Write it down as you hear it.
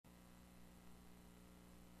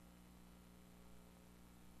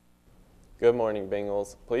Good morning,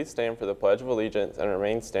 Bengals. Please stand for the Pledge of Allegiance and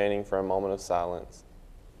remain standing for a moment of silence.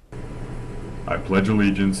 I pledge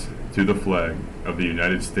allegiance to the flag of the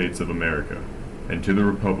United States of America and to the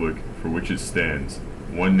republic for which it stands,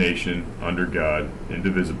 one nation, under God,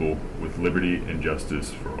 indivisible, with liberty and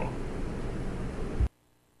justice for all.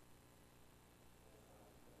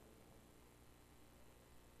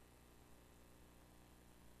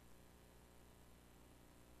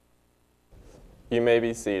 You may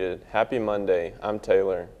be seated. Happy Monday. I'm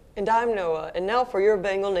Taylor. And I'm Noah. And now for your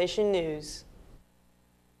Bengal Nation news.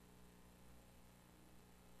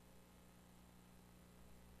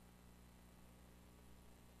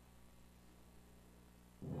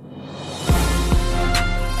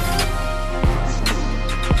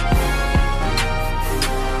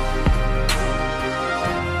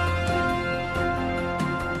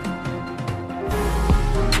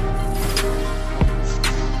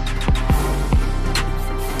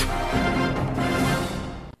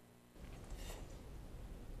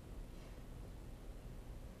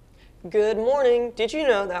 Good morning. Did you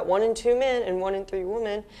know that 1 in 2 men and 1 in 3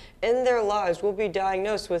 women in their lives will be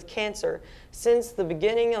diagnosed with cancer? Since the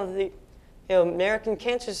beginning of the American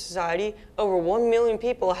Cancer Society, over 1 million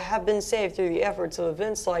people have been saved through the efforts of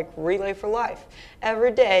events like Relay for Life.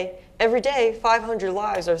 Every day, 500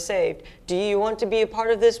 lives are saved. Do you want to be a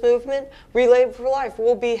part of this movement? Relay for Life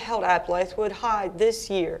will be held at Blythewood High this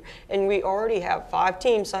year, and we already have 5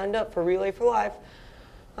 teams signed up for Relay for Life.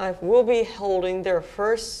 Will be holding their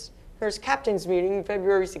first captain's meeting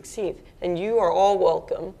February 16th, and you are all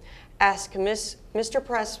welcome. Ask Mr.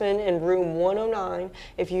 Pressman in room 109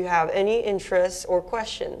 if you have any interests or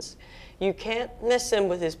questions. You can't miss him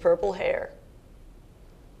with his purple hair.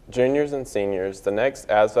 Juniors and seniors, the next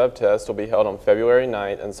ASVAB test will be held on February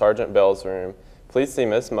 9th in Sergeant Bell's room. Please see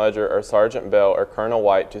Miss Mudger or Sergeant Bell or Colonel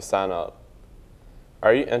White to sign up.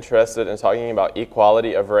 Are you interested in talking about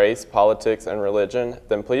equality of race, politics, and religion?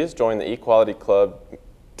 Then please join the Equality Club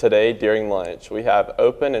today during lunch. We have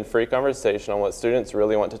open and free conversation on what students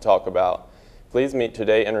really want to talk about. Please meet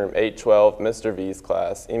today in room 812, Mr. V's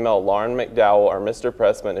class. Email Lauren McDowell or Mr.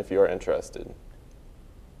 Pressman if you are interested.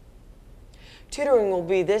 Tutoring will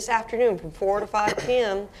be this afternoon from 4 to 5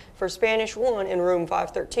 p.m. for Spanish 1 in room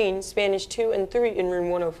 513, Spanish 2 and 3 in room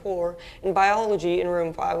 104, and Biology in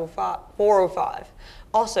room 405.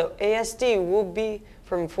 Also, ASD will be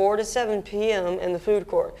from 4 to 7 p.m. in the food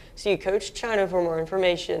court. See Coach China for more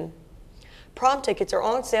information. Prom tickets are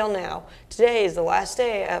on sale now. Today is the last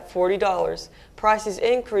day at $40. Prices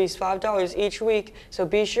increase $5 each week, so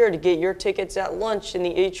be sure to get your tickets at lunch in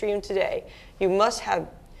the atrium today. You must have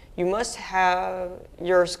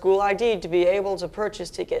your school ID to be able to purchase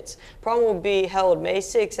tickets. Prom will be held May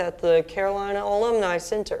 6th at the Carolina Alumni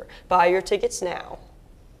Center. Buy your tickets now.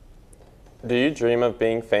 Do you dream of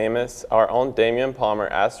being famous? Our own Damian Palmer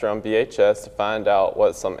asked around BHS to find out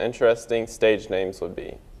what some interesting stage names would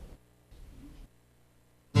be.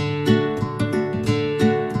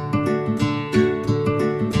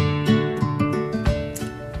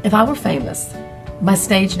 If I were famous, my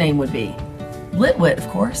stage name would be Litwit, of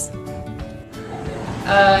course.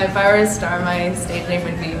 If I were a star, my stage name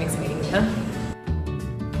would be Mixed Media.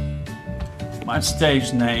 My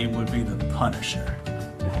stage name would be The Punisher.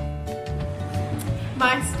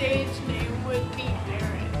 My stage name would be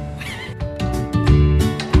Darren.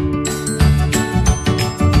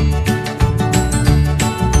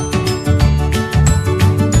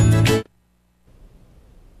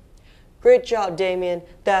 Great job, Damien.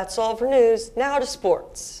 That's all for news. Now to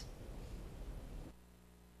sports.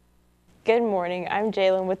 Good morning, I'm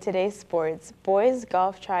Jalen with today's sports. Boys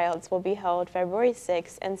golf tryouts will be held February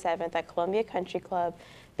 6th and 7th at Columbia Country Club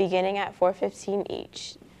beginning at 4:15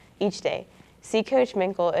 each day. See Coach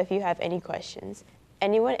Minkle if you have any questions.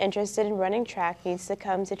 Anyone interested in running track needs to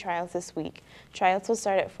come to tryouts this week. Tryouts will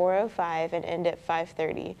start at 4:05 and end at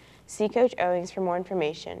 5:30. See Coach Owings for more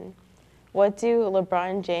information. What do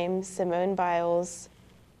LeBron James, Simone Biles,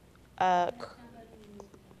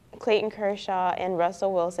 Clayton Kershaw, and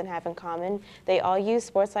Russell Wilson have in common? They all use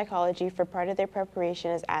sports psychology for part of their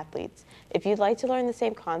preparation as athletes. If you'd like to learn the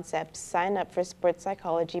same concepts, sign up for sports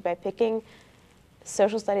psychology by picking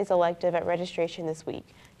Social Studies elective at registration this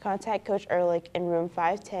week. Contact Coach Ehrlich in room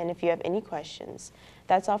 510 if you have any questions.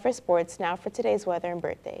 That's all for sports. Now for today's weather and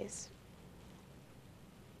birthdays.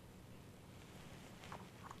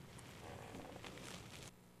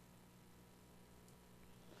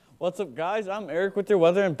 What's up, guys? I'm Eric with your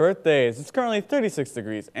weather and birthdays. It's currently 36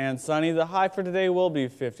 degrees and sunny. The high for today will be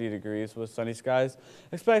 50 degrees with sunny skies.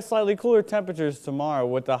 Expect slightly cooler temperatures tomorrow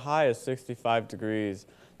with the high of 65 degrees.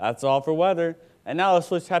 That's all for weather. And now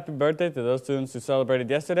let's wish happy birthday to those students who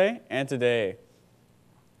celebrated yesterday and today.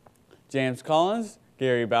 James Collins,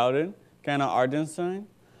 Gary Bowden, Kenna Ardenstein,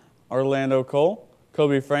 Orlando Cole,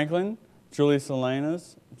 Kobe Franklin, Julie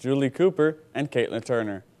Salinas, Julie Cooper, and Caitlin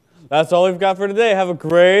Turner. That's all we've got for today. Have a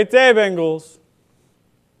great day, Bengals.